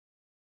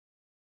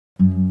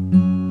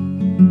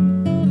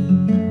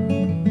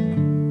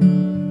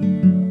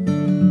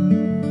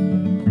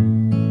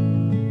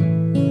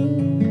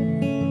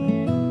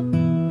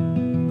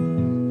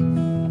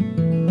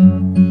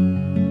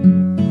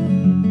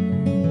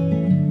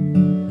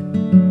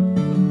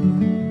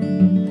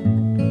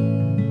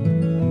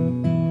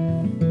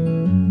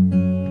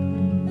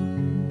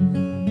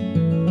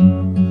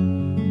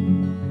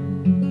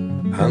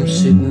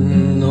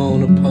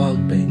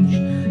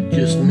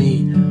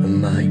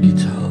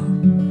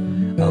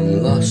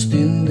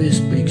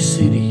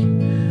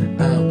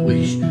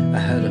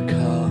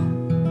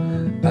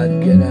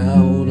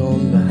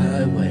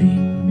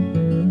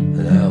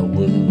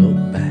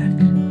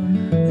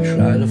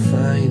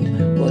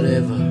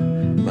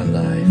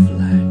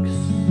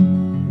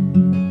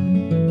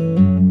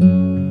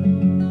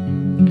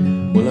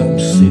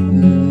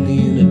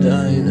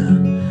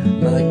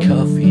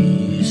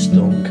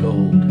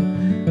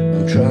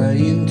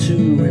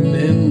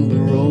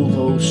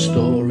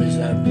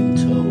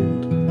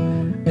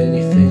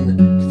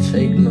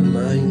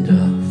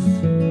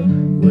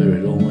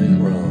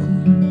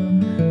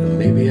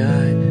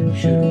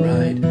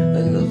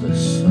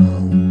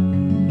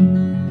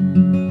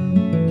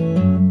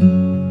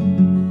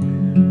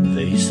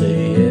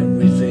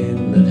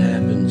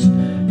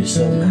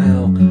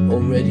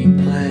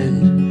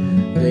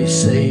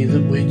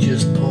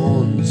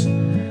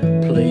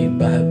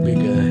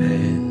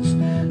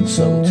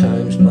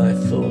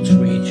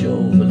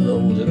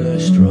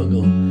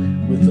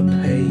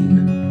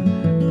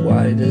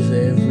Why does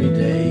every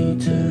day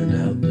turn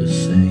out the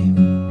same?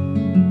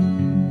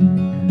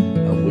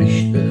 I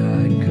wish that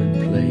I could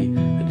play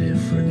a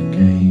different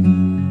game.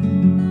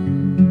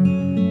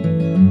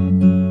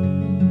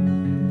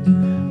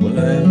 Well,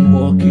 I'm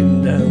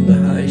walking down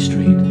the high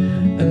street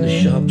and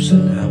the shops are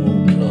now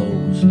all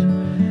closed.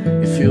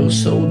 It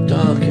feels so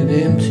dark and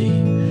empty,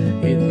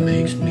 it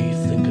makes me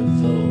think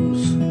of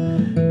those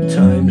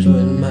times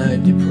when my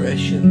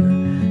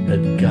depression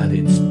had got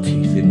its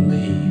teeth in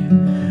me,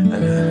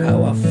 and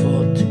how I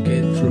fought to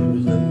get through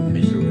the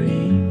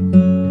misery.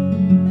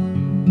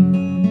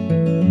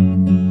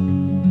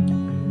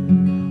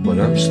 When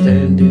I'm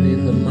standing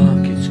in the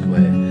market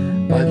square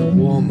by the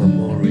war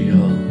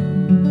memorial,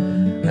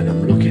 and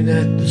I'm looking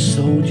at the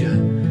soldier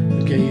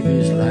who gave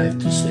his life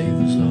to save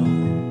us all,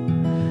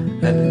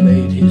 and it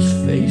made his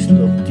face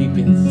look deep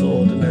in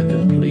thought, and I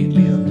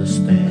completely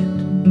understand.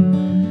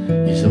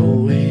 He's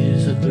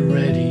always at the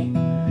ready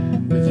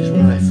with his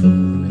rifle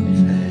in his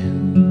hand.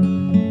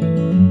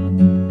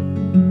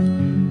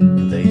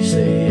 They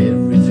say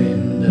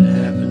everything that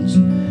happens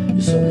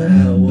is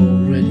somehow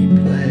already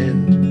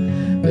planned.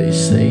 They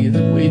say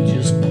that we're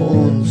just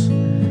pawns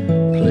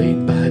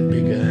played by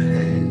bigger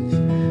hands.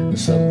 And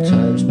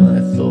sometimes my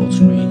thoughts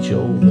reach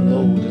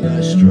overload and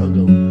I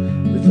struggle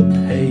with the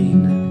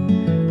pain.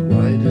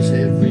 Why does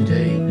every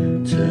day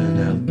turn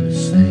out the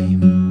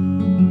same?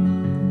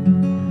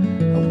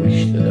 I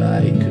wish that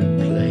I could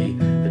play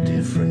a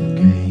different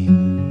game.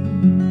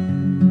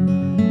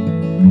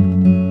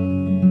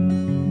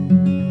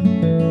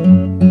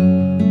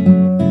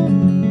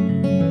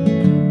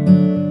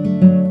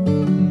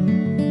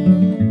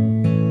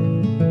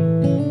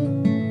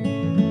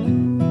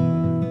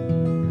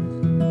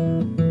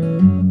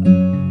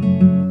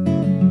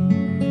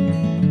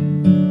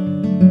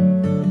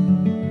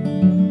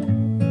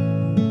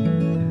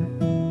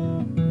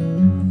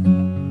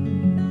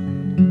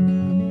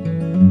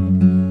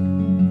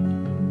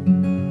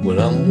 Well,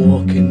 I'm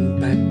walking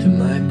back to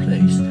my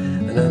place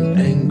and I'm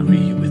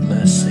angry with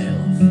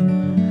myself.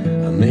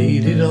 I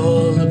made it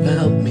all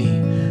about me,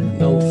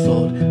 no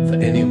thought for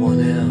anyone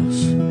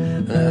else.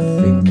 And I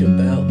think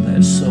about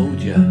that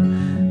soldier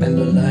and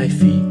the life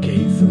he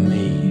gave for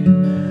me,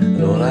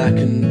 and all I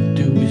can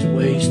do is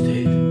waste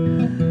it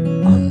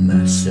on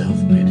my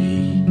self-pity.